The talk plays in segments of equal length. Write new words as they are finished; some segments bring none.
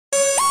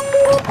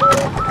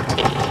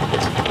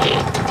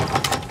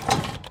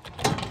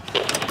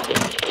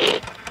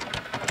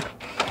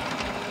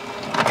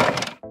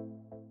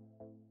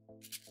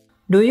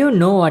Do you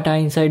know what are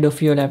inside of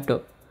your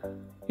laptop?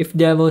 If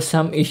there was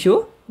some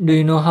issue, do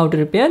you know how to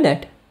repair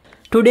that?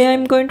 Today I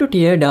am going to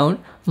tear down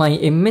my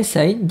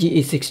MSI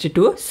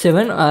GE62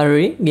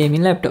 7RE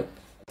gaming laptop.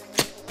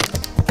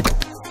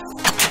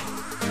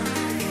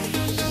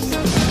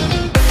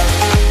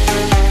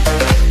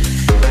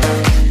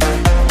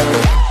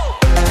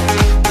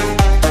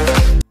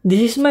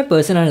 This is my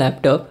personal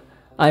laptop.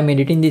 I am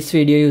editing this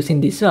video using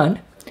this one,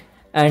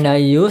 and I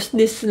used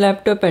this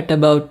laptop at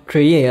about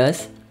 3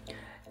 years.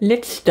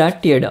 Let's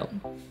start teardown.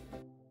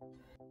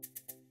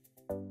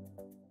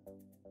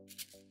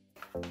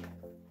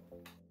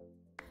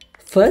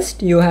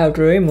 First, you have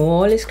to remove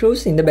all the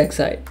screws in the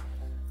backside.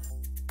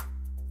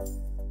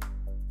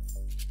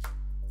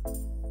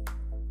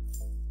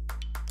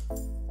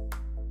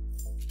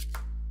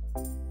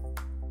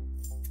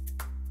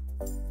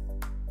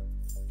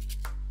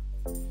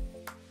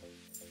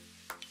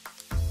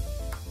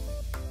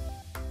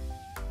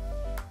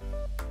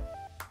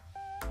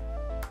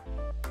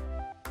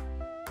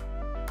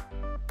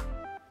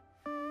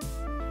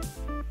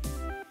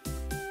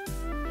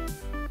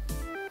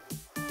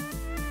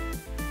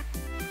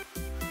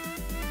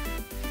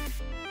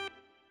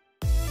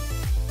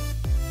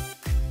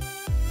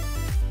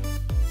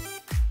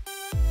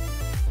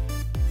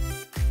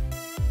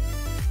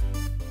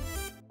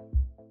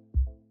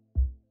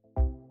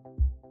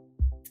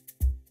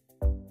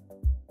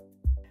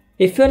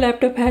 If your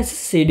laptop has a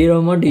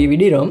CD-ROM or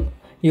DVD-ROM,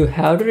 you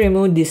have to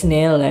remove this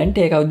nail and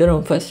take out the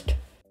ROM first.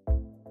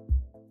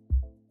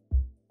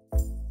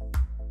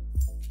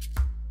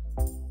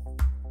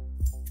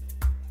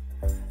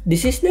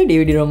 This is the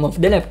DVD-ROM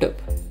of the laptop.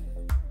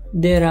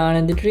 There are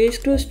another 3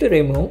 screws to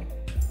remove.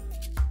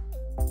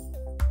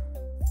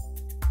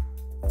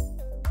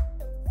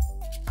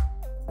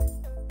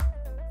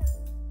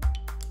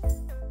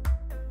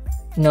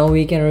 Now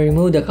we can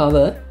remove the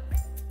cover.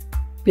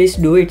 Please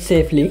do it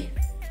safely.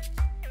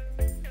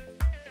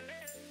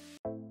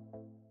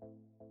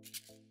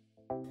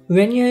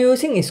 When you are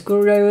using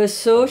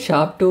screwdrivers or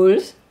sharp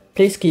tools,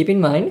 please keep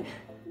in mind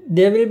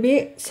there will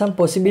be some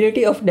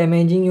possibility of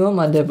damaging your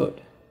motherboard.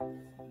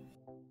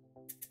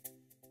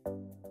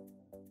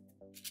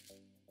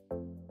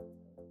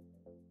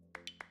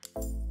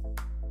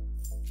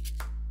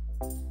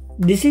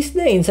 This is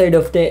the inside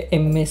of the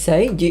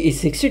MSI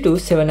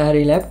GE62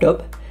 7RE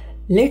laptop.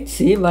 Let's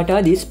see what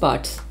are these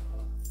parts.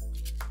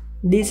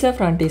 These are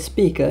front end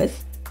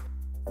speakers.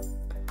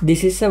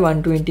 This is a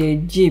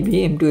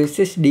 128GB M.2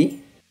 SSD.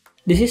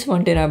 This is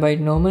 1TB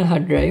normal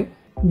hard drive.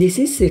 This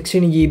is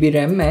 16GB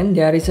RAM and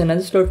there is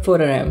another slot for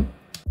a RAM.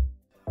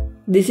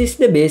 This is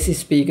the base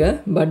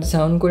speaker, but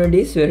sound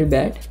quality is very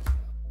bad.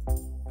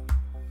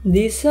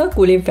 These are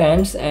cooling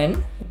fans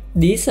and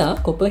these are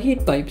copper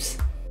heat pipes.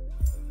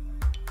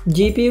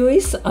 GPU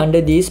is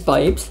under these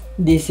pipes.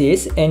 This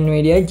is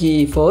NVIDIA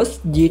GeForce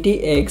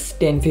GTX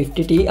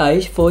 1050 Ti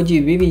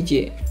 4GB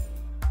VGA.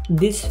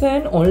 This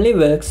fan only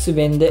works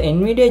when the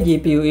NVIDIA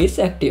GPU is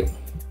active.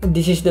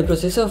 This is the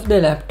processor of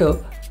the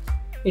laptop.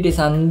 It is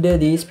under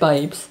these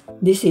pipes.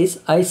 This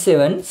is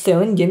i7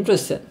 7th Gen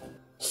processor.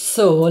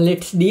 So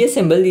let's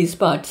deassemble these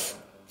parts.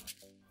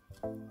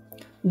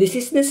 This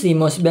is the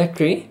CMOS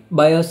battery.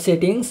 BIOS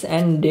settings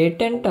and date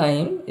and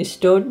time is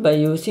stored by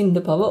using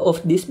the power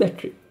of this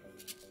battery.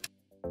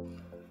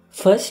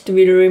 First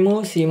we'll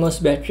remove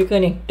CMOS battery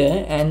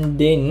connector and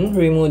then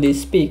remove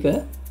this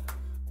speaker.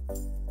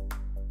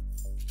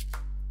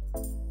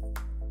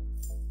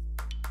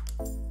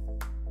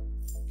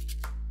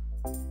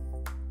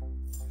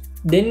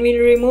 Then we'll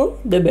remove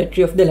the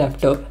battery of the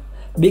laptop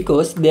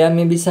because there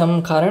may be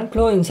some current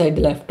flow inside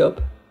the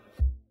laptop.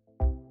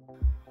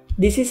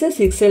 This is a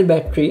 6-cell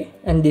battery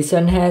and this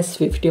one has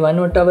 51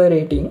 Wh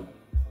rating.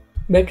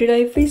 Battery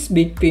life is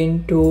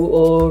between 2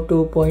 or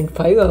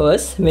 2.5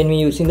 hours when we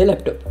using the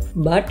laptop.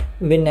 But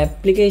when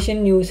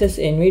application uses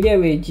NVIDIA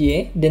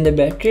VGA, then the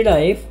battery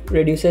life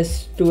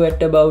reduces to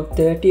at about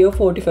 30 or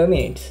 45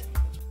 minutes.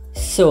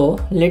 So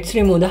let's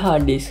remove the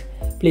hard disk.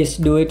 Please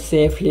do it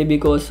safely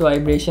because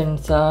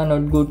vibrations are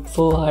not good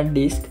for hard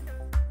disk.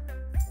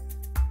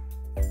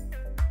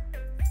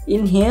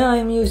 In here I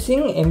am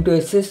using M.2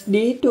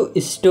 SSD to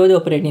store the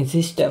operating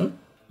system.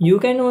 You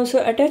can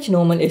also attach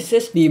normal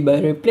SSD by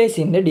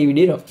replacing the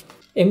DVD-ROM.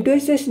 M.2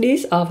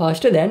 SSDs are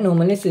faster than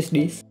normal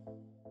SSDs.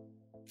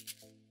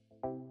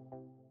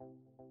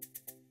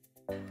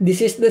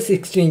 This is the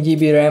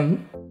 16GB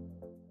RAM.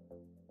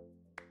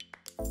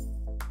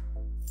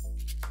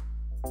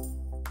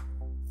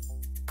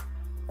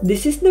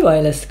 This is the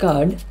wireless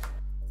card.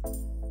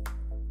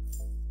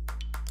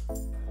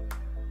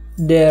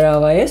 There are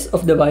wires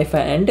of the Wi-Fi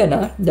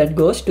antenna that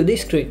goes to the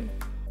screen.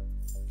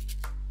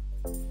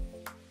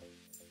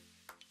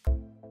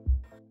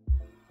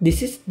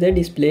 This is the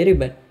display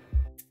ribbon.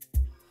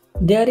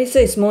 There is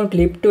a small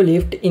clip to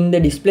lift in the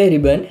display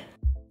ribbon.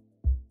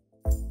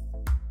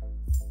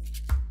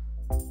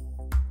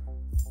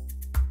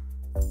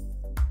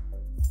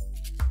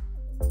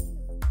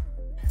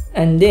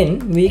 and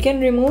then we can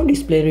remove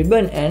display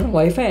ribbon and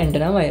Wi-Fi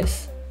antenna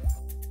wires.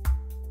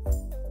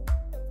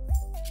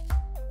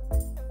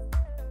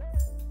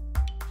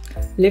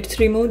 Let's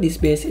remove this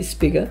base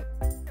speaker.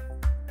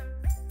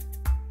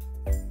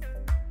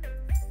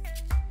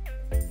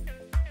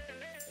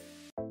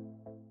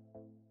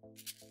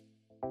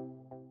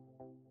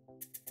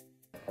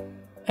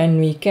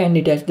 And we can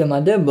detach the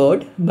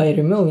motherboard by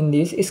removing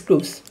these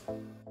screws.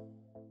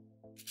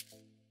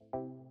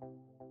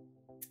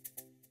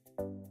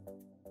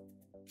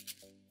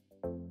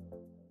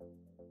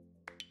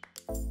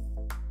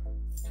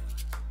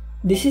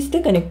 This is the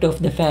connector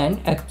of the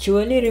fan.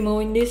 Actually,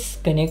 removing this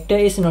connector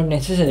is not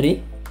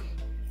necessary.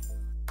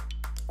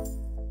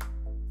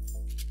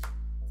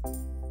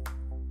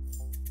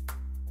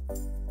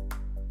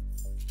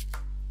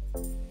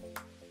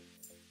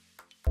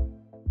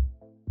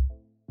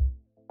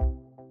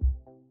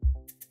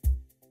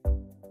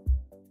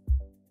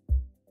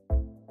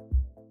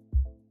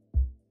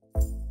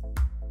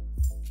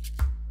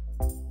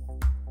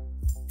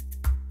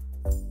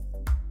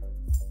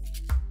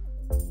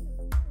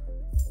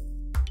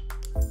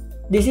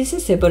 This is a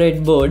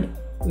separate board.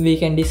 We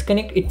can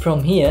disconnect it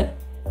from here,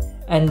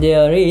 and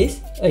there is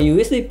a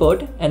USB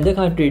port and the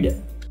card reader.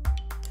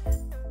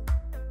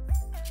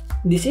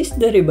 This is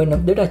the ribbon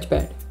of the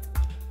touchpad.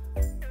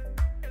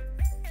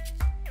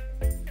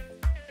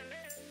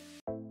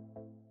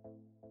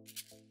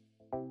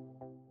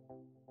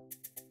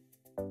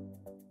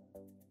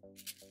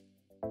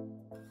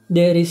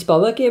 There is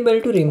power cable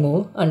to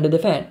remove under the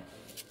fan.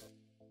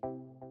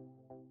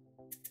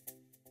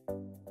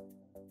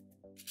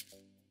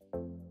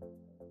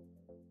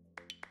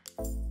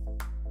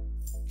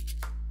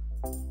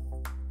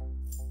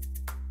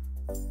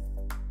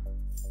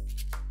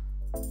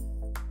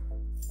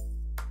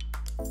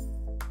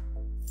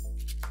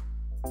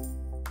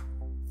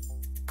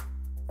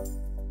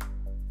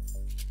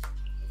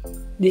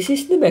 This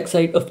is the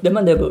backside of the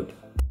motherboard.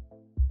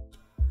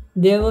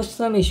 There was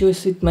some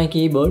issues with my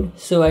keyboard,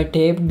 so I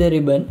taped the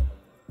ribbon.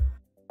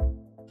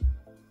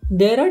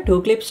 There are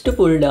two clips to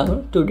pull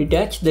down to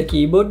detach the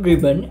keyboard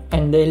ribbon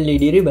and the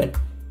LED ribbon.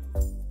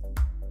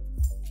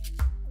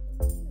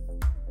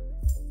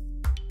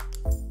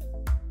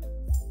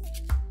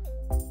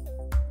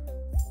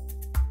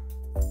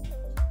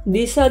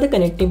 These are the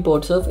connecting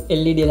ports of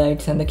LED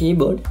lights and the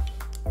keyboard.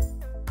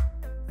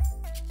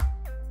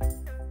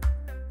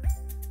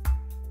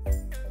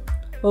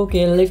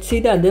 Okay, let's see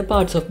the other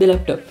parts of the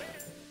laptop.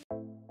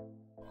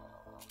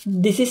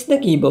 This is the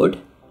keyboard.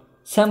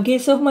 Some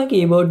keys of my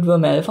keyboard were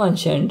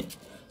malfunctioned,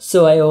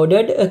 so I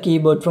ordered a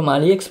keyboard from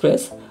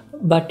AliExpress,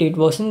 but it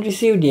wasn't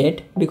received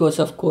yet because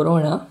of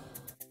Corona.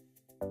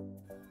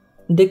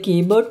 The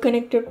keyboard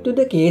connected to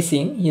the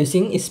casing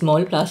using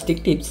small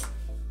plastic tips.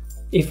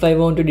 If I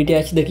want to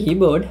detach the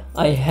keyboard,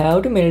 I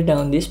have to melt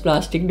down these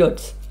plastic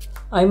dots.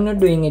 I'm not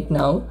doing it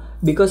now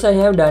because I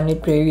have done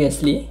it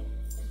previously.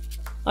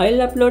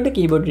 I'll upload the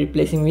keyboard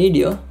replacing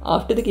video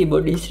after the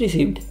keyboard is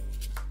received.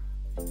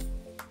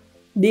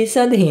 These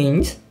are the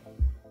hinges.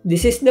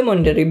 This is the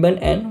monitor ribbon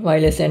and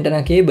wireless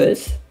antenna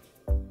cables.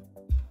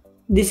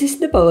 This is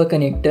the power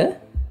connector.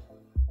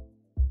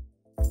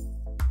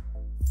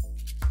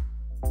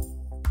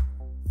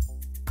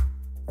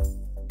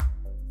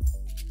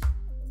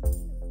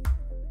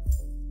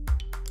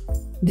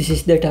 This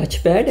is the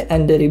touchpad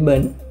and the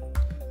ribbon.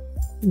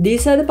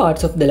 These are the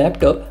parts of the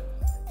laptop.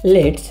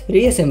 Let's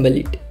reassemble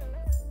it.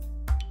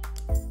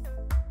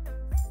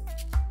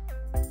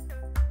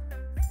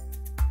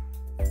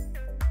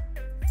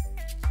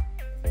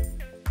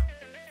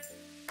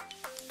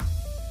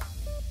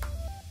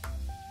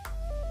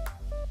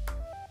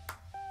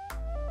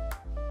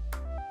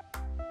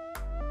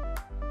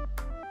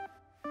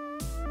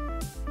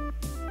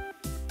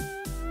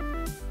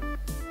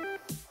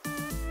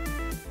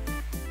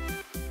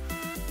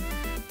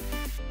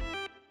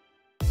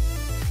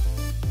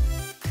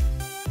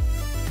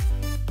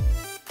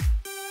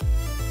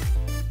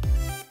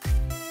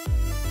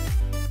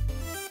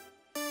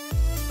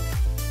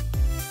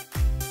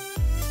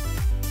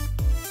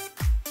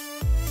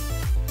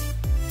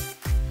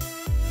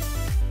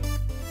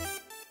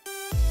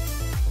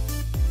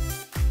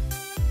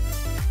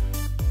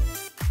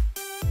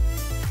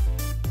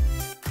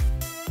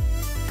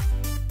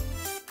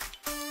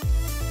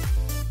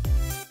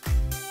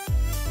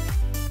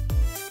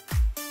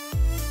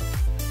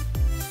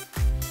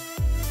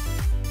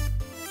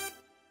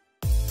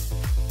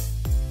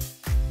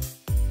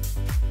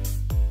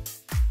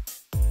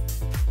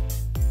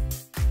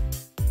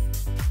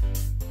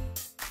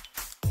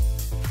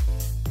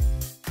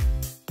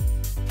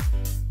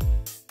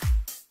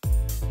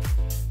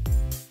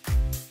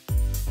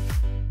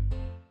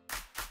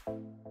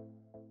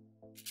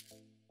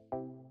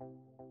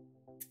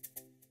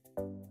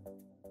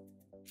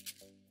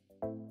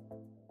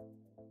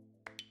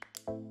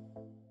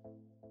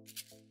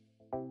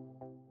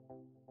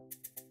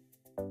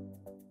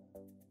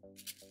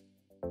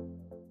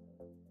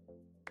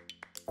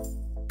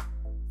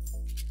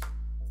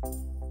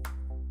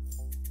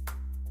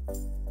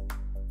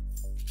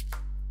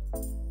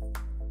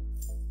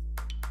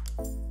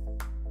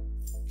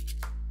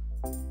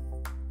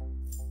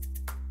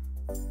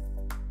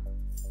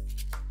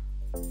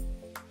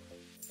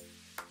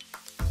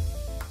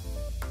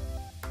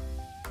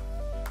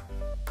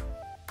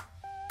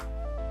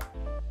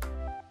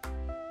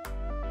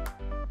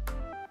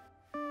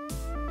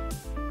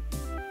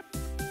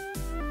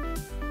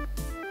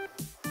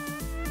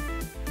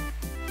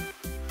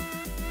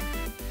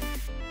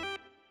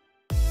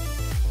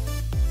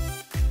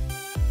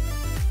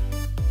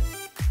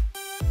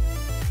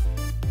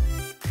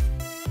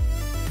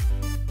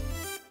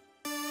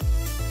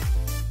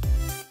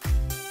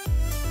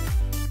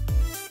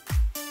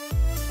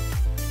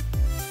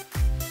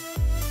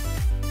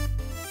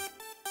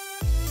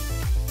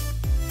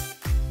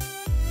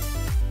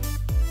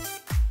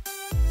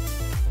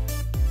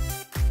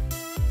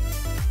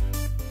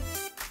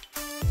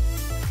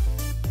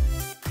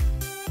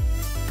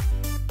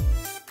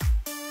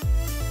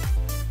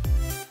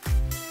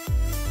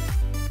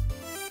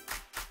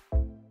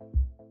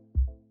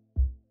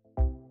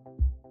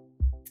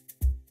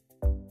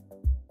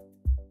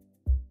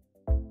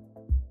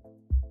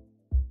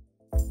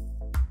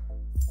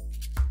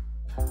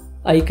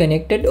 I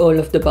connected all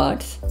of the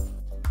parts.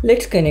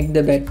 Let's connect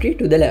the battery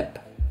to the lap.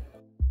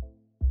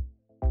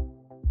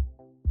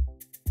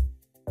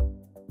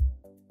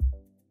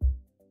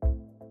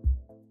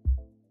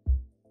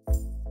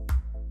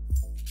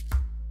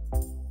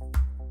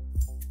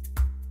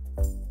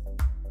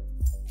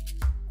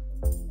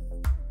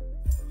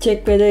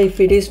 Check whether if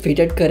it is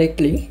fitted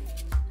correctly.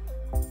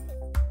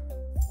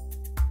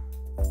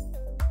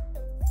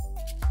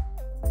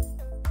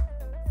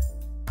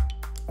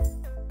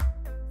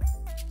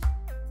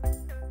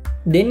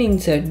 Then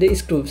insert the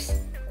screws.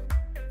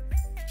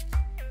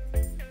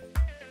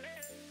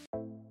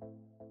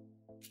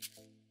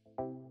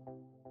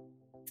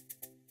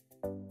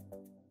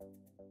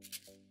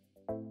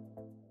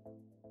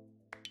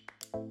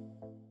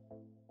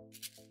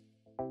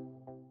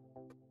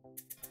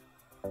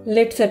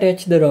 Let's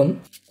attach the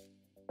ROM.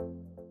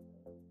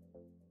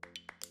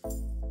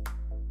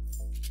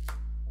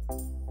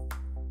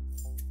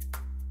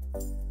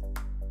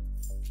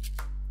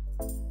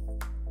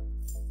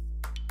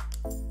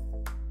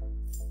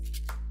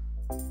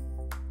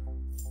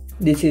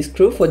 This is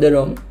screw for the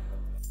ROM.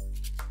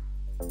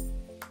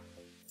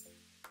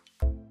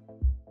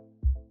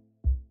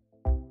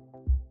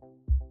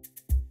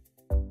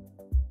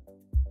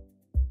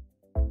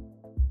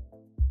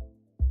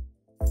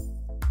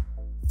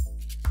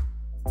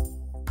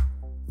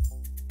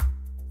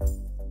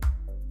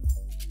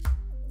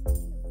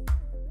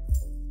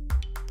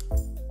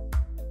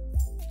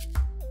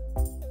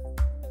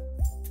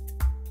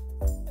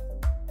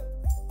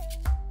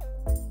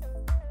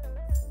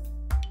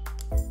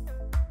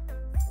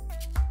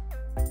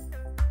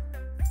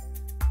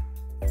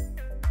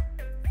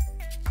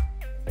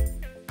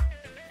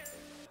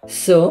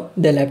 So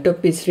the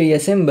laptop is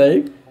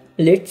reassembled.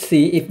 Let's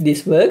see if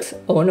this works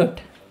or not.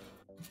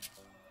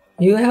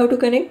 You have to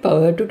connect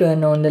power to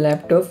turn on the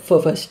laptop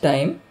for first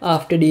time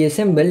after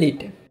deassemble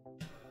it.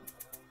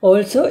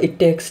 Also, it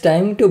takes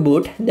time to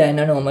boot than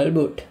a normal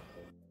boot.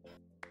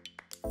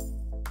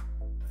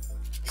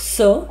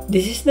 So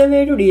this is the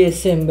way to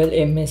deassemble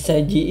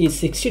MSI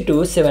GE62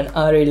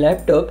 7RE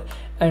laptop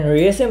and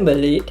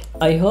reassemble it.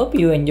 I hope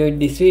you enjoyed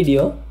this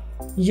video.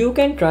 You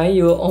can try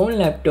your own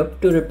laptop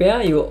to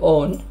repair your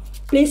own.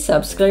 Please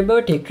subscribe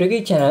our Tech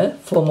Tricky channel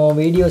for more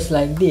videos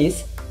like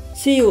this.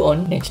 See you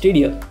on next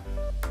video.